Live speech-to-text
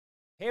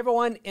Hey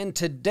everyone, in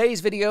today's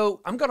video,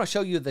 I'm going to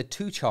show you the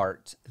two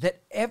charts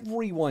that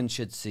everyone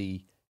should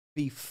see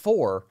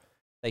before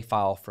they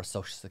file for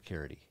Social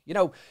Security. You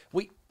know,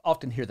 we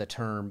often hear the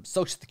term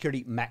Social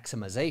Security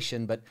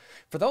maximization, but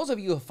for those of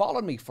you who have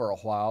followed me for a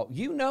while,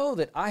 you know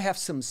that I have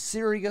some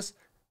serious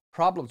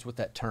problems with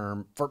that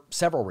term for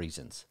several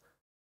reasons.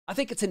 I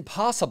think it's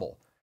impossible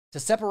to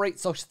separate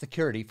Social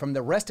Security from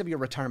the rest of your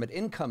retirement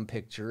income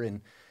picture and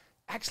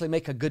actually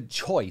make a good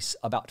choice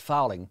about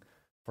filing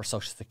for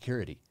Social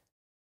Security.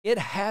 It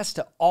has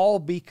to all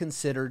be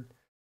considered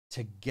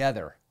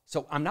together.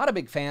 So I'm not a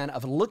big fan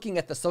of looking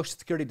at the Social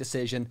Security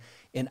decision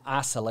in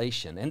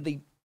isolation. And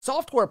the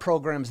software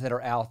programs that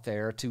are out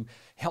there to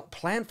help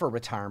plan for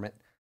retirement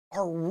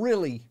are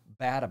really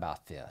bad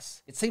about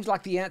this. It seems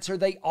like the answer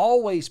they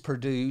always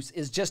produce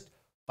is just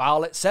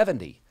file at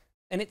 70.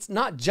 And it's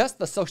not just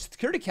the Social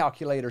Security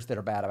calculators that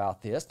are bad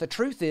about this. The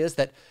truth is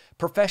that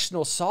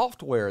professional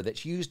software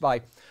that's used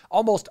by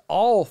almost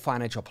all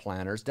financial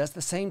planners does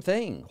the same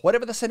thing.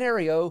 Whatever the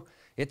scenario,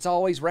 it's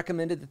always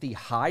recommended that the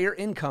higher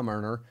income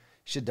earner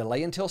should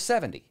delay until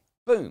 70.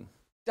 Boom,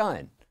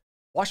 done.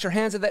 Wash your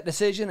hands of that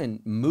decision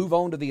and move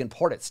on to the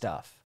important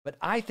stuff. But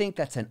I think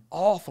that's an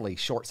awfully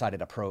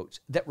short-sighted approach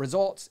that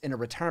results in a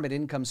retirement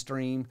income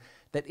stream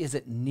that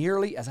isn't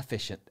nearly as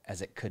efficient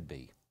as it could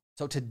be.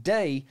 So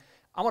today,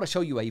 I want to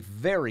show you a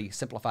very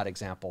simplified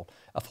example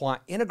of why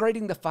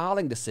integrating the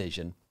filing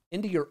decision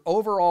into your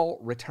overall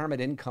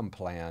retirement income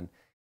plan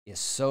is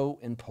so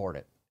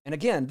important. And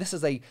again, this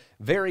is a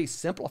very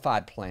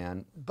simplified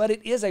plan, but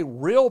it is a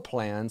real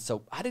plan,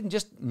 so I didn't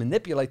just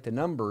manipulate the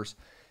numbers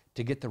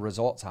to get the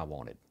results I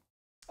wanted.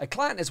 A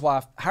client and his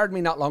wife hired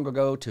me not long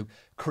ago to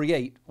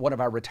create one of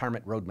our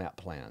retirement roadmap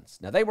plans.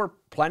 Now, they were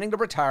planning to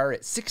retire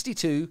at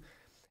 62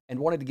 and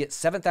wanted to get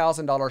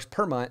 $7,000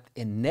 per month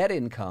in net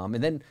income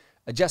and then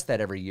adjust that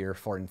every year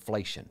for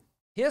inflation.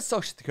 His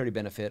Social Security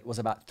benefit was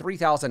about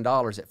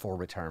 $3,000 at full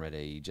retirement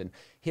age, and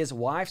his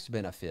wife's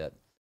benefit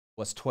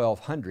was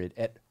 $1,200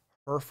 at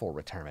her full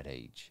retirement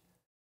age.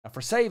 Now,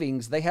 for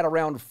savings, they had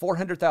around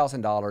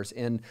 $400,000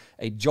 in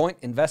a joint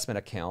investment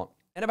account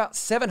and about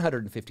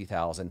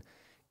 $750,000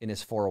 in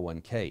his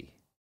 401k.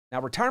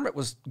 Now, retirement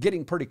was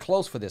getting pretty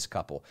close for this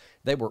couple.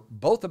 They were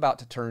both about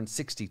to turn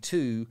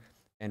 62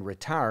 and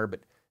retire,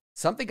 but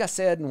something I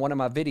said in one of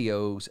my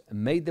videos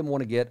made them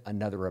want to get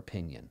another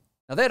opinion.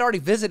 Now, they had already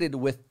visited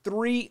with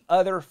 3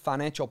 other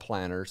financial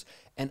planners,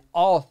 and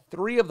all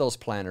 3 of those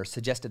planners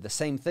suggested the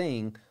same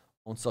thing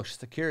on Social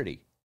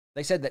Security.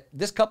 They said that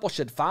this couple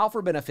should file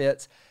for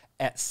benefits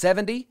at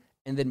 70,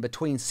 and then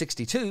between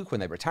 62,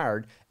 when they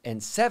retired,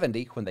 and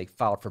 70, when they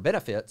filed for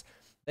benefits,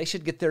 they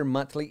should get their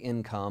monthly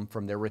income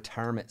from their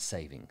retirement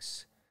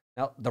savings.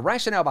 Now, the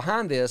rationale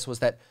behind this was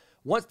that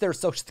once their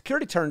Social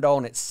Security turned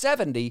on at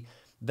 70,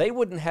 they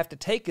wouldn't have to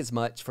take as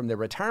much from their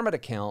retirement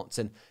accounts,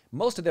 and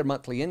most of their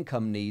monthly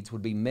income needs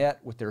would be met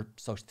with their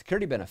Social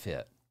Security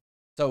benefit.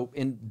 So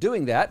in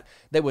doing that,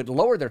 they would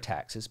lower their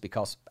taxes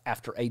because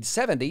after age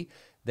 70,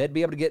 they'd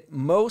be able to get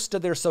most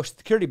of their Social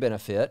Security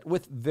benefit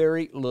with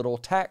very little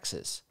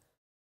taxes.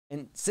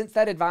 And since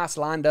that advice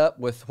lined up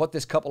with what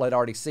this couple had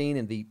already seen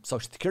in the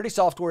Social Security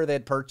software they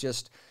had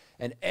purchased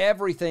and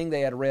everything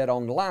they had read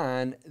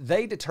online,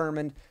 they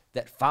determined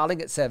that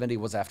filing at 70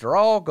 was, after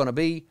all, going to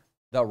be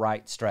the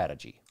right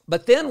strategy.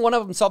 But then one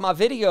of them saw my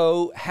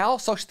video, how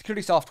Social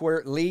Security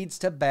software leads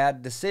to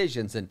bad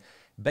decisions. And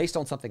based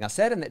on something I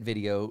said in that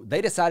video,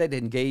 they decided to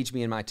engage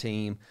me and my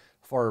team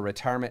for a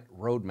retirement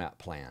roadmap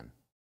plan.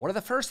 One of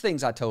the first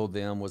things I told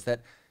them was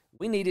that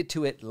we needed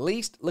to at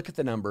least look at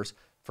the numbers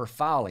for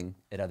filing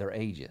at other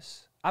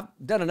ages. I've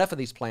done enough of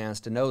these plans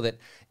to know that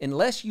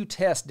unless you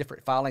test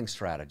different filing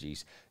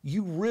strategies,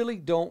 you really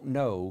don't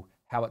know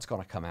how it's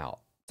going to come out.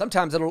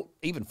 Sometimes it'll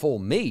even fool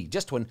me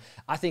just when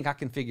I think I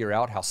can figure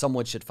out how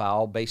someone should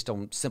file based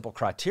on simple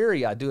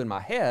criteria I do in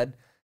my head.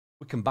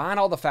 We combine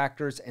all the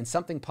factors and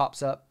something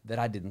pops up that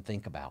I didn't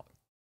think about.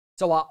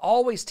 So I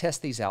always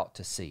test these out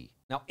to see.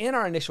 Now, in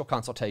our initial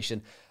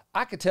consultation,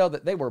 I could tell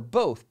that they were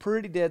both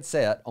pretty dead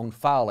set on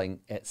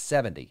filing at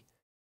 70.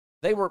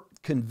 They were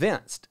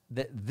convinced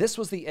that this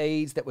was the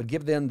age that would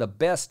give them the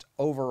best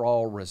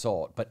overall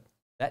result, but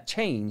that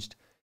changed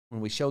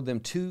when we showed them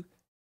 2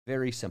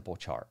 very simple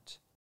charts.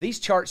 These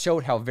charts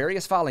showed how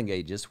various filing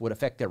ages would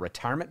affect their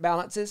retirement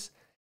balances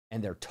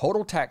and their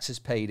total taxes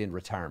paid in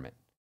retirement.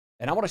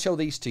 And I want to show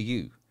these to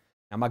you.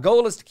 Now, my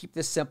goal is to keep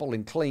this simple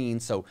and clean,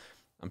 so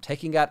I'm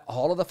taking out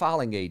all of the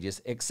filing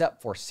ages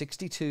except for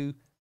 62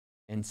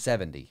 and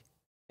 70.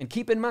 And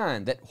keep in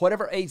mind that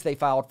whatever age they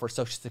filed for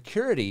Social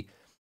Security,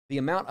 the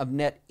amount of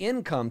net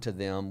income to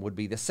them would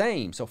be the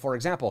same. So, for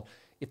example,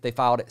 if they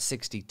filed at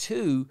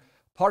 62,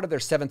 part of their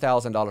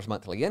 $7,000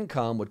 monthly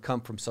income would come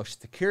from Social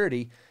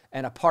Security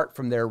and apart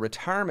from their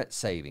retirement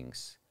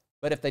savings.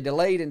 But if they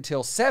delayed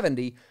until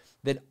 70,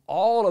 then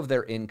all of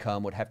their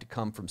income would have to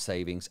come from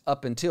savings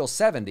up until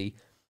 70.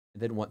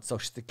 And then once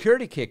Social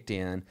Security kicked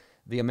in,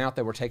 the amount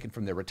that were taken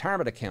from their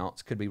retirement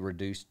accounts could be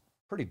reduced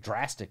pretty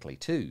drastically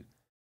too.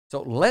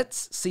 So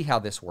let's see how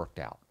this worked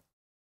out.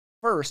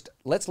 First,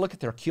 let's look at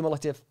their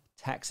cumulative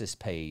taxes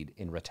paid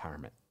in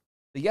retirement.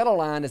 The yellow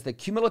line is the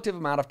cumulative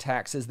amount of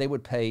taxes they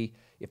would pay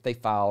if they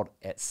filed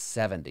at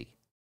 70.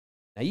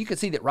 Now you can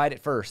see that right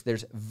at first,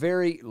 there's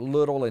very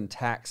little in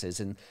taxes,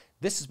 and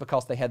this is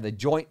because they had the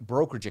joint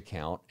brokerage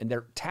account and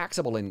their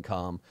taxable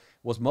income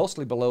was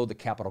mostly below the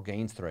capital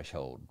gains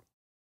threshold.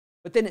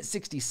 But then at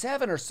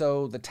 67 or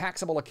so, the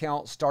taxable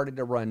account started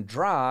to run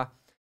dry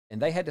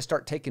and they had to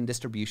start taking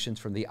distributions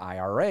from the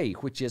IRA,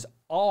 which is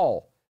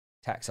all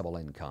taxable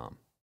income.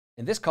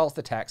 And this caused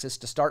the taxes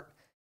to start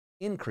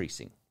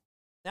increasing.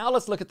 Now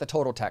let's look at the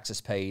total taxes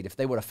paid if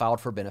they would have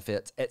filed for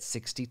benefits at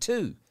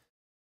 62.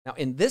 Now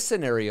in this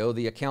scenario,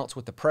 the accounts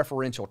with the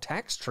preferential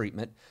tax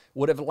treatment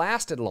would have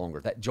lasted longer,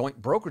 that joint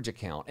brokerage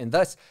account, and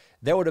thus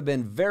there would have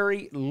been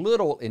very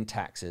little in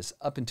taxes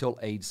up until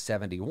age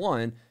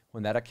 71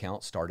 when that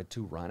account started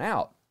to run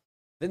out.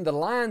 Then the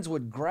lines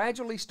would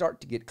gradually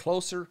start to get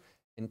closer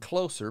and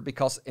closer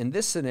because in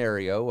this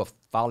scenario of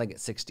filing at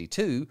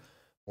 62,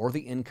 more of the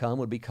income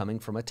would be coming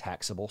from a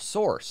taxable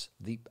source,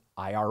 the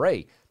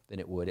IRA, than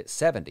it would at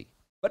 70.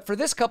 But for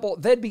this couple,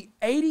 they'd be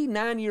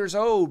 89 years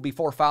old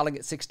before filing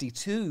at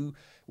 62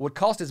 would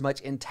cost as much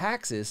in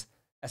taxes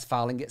as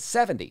filing at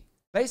 70.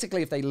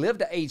 Basically, if they lived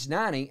to age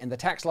 90 and the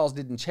tax laws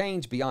didn't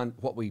change beyond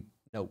what we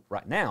know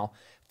right now,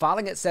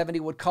 filing at 70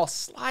 would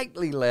cost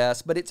slightly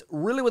less, but it's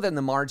really within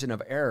the margin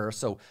of error.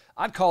 So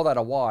I'd call that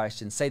a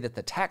wash and say that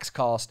the tax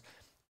cost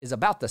is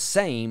about the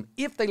same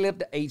if they live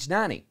to age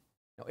 90.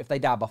 Now, if they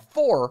die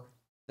before,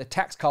 the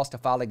tax cost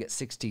of filing at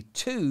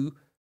 62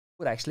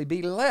 would actually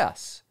be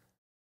less.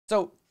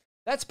 So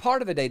that's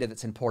part of the data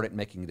that's important in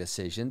making a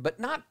decision, but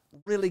not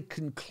really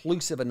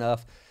conclusive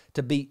enough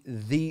to be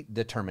the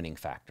determining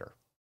factor.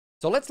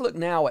 So let's look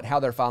now at how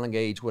their filing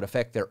age would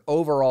affect their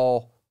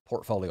overall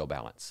portfolio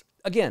balance.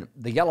 Again,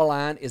 the yellow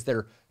line is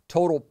their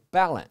total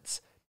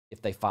balance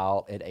if they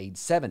file at age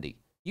 70.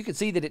 You can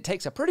see that it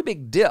takes a pretty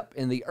big dip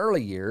in the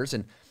early years,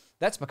 and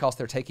that's because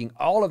they're taking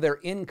all of their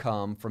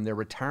income from their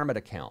retirement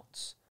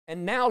accounts.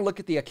 And now look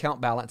at the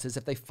account balances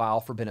if they file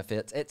for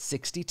benefits at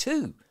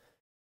 62.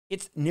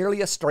 It's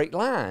nearly a straight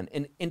line.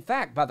 And in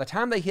fact, by the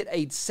time they hit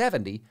age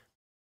 70,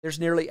 there's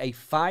nearly a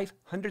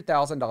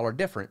 $500,000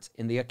 difference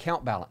in the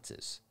account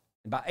balances.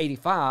 And by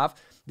 85,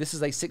 this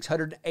is a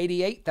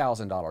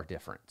 $688,000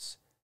 difference.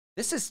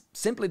 This is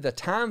simply the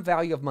time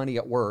value of money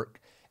at work,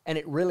 and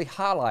it really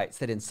highlights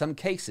that in some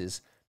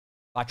cases,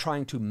 by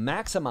trying to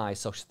maximize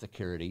Social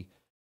Security,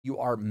 you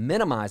are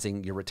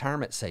minimizing your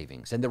retirement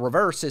savings. And the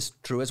reverse is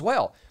true as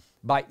well.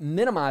 By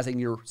minimizing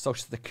your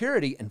Social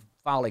Security and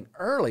filing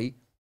early,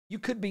 you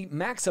could be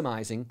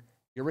maximizing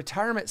your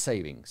retirement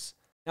savings.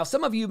 Now,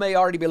 some of you may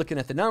already be looking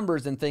at the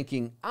numbers and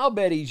thinking, I'll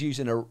bet he's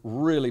using a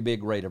really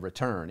big rate of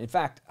return. In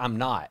fact, I'm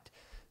not.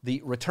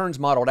 The returns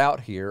modeled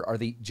out here are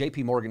the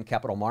JP Morgan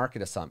capital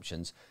market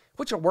assumptions,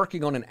 which are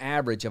working on an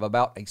average of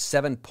about a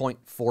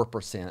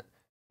 7.4%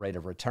 rate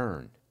of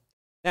return.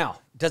 Now,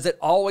 does it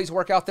always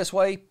work out this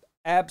way?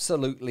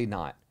 Absolutely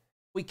not.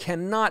 We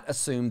cannot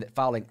assume that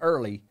filing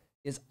early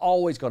is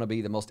always going to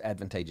be the most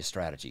advantageous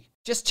strategy.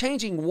 Just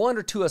changing one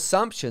or two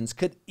assumptions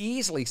could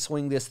easily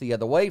swing this the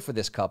other way for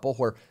this couple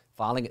where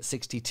filing at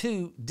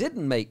 62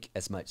 didn't make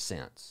as much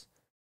sense.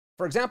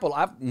 For example,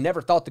 I've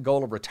never thought the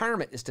goal of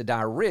retirement is to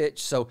die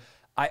rich, so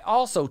I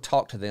also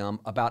talked to them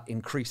about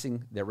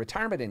increasing their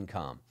retirement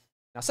income.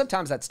 Now,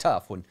 sometimes that's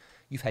tough when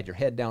you've had your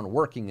head down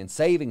working and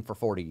saving for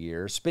 40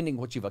 years. Spending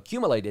what you've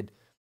accumulated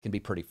can be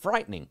pretty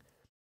frightening.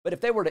 But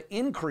if they were to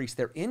increase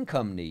their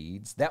income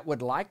needs, that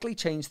would likely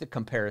change the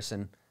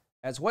comparison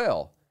as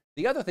well.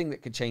 The other thing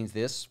that could change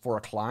this for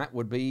a client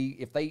would be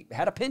if they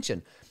had a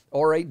pension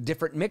or a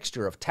different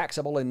mixture of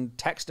taxable and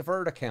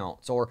tax-deferred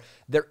accounts, or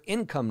their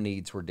income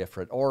needs were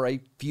different, or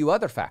a few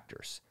other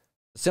factors.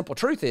 The simple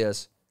truth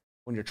is,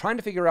 when you're trying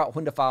to figure out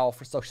when to file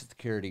for Social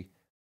Security,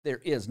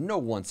 there is no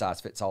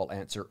one-size-fits-all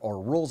answer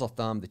or rules of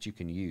thumb that you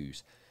can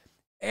use.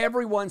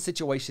 Everyone's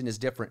situation is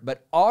different,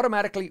 but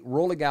automatically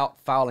ruling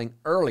out filing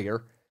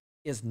earlier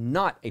is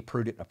not a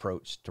prudent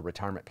approach to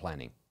retirement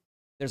planning.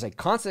 There's a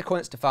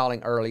consequence to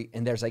filing early,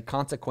 and there's a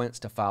consequence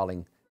to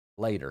filing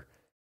later.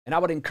 And I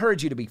would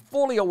encourage you to be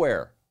fully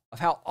aware of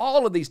how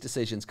all of these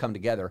decisions come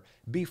together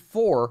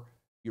before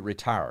you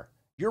retire.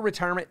 Your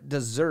retirement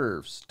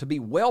deserves to be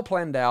well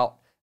planned out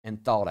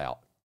and thought out.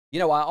 You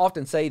know, I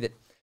often say that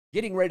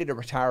getting ready to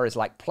retire is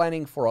like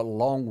planning for a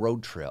long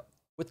road trip.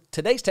 With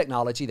today's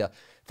technology, the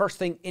first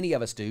thing any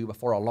of us do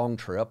before a long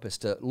trip is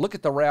to look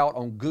at the route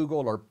on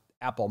Google or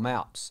Apple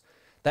Maps.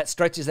 That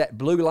stretches that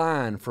blue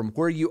line from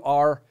where you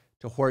are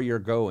to where you're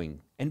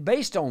going. And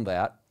based on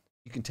that,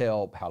 you can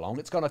tell how long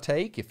it's going to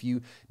take, if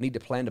you need to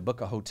plan to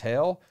book a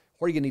hotel,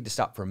 where you need to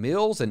stop for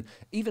meals, and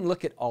even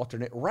look at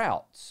alternate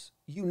routes.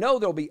 You know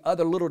there'll be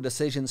other little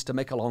decisions to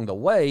make along the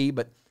way,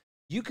 but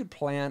you could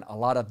plan a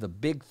lot of the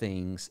big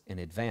things in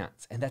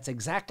advance. And that's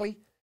exactly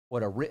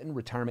what a written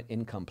retirement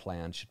income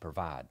plan should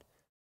provide.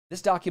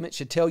 This document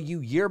should tell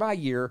you year by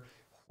year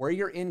where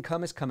your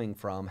income is coming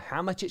from,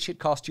 how much it should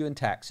cost you in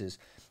taxes,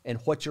 and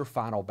what your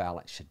final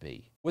balance should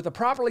be. With a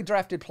properly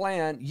drafted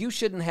plan, you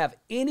shouldn't have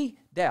any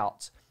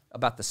doubts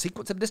about the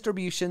sequence of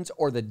distributions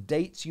or the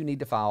dates you need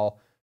to file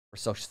for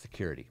Social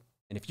Security.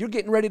 And if you're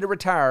getting ready to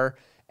retire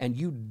and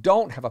you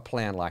don't have a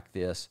plan like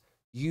this,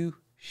 you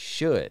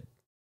should.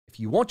 If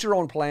you want your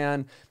own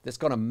plan that's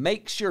going to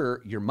make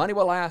sure your money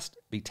will last,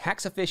 be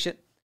tax efficient,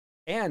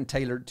 and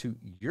tailored to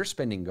your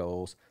spending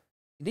goals,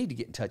 you need to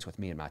get in touch with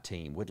me and my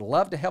team. We'd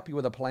love to help you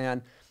with a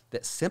plan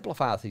that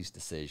simplifies these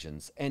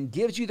decisions and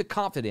gives you the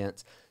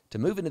confidence to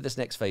move into this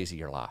next phase of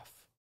your life.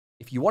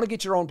 If you want to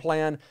get your own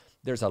plan,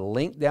 there's a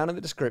link down in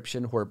the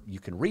description where you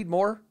can read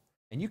more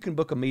and you can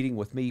book a meeting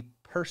with me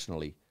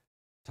personally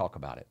to talk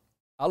about it.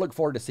 I look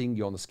forward to seeing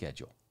you on the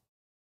schedule.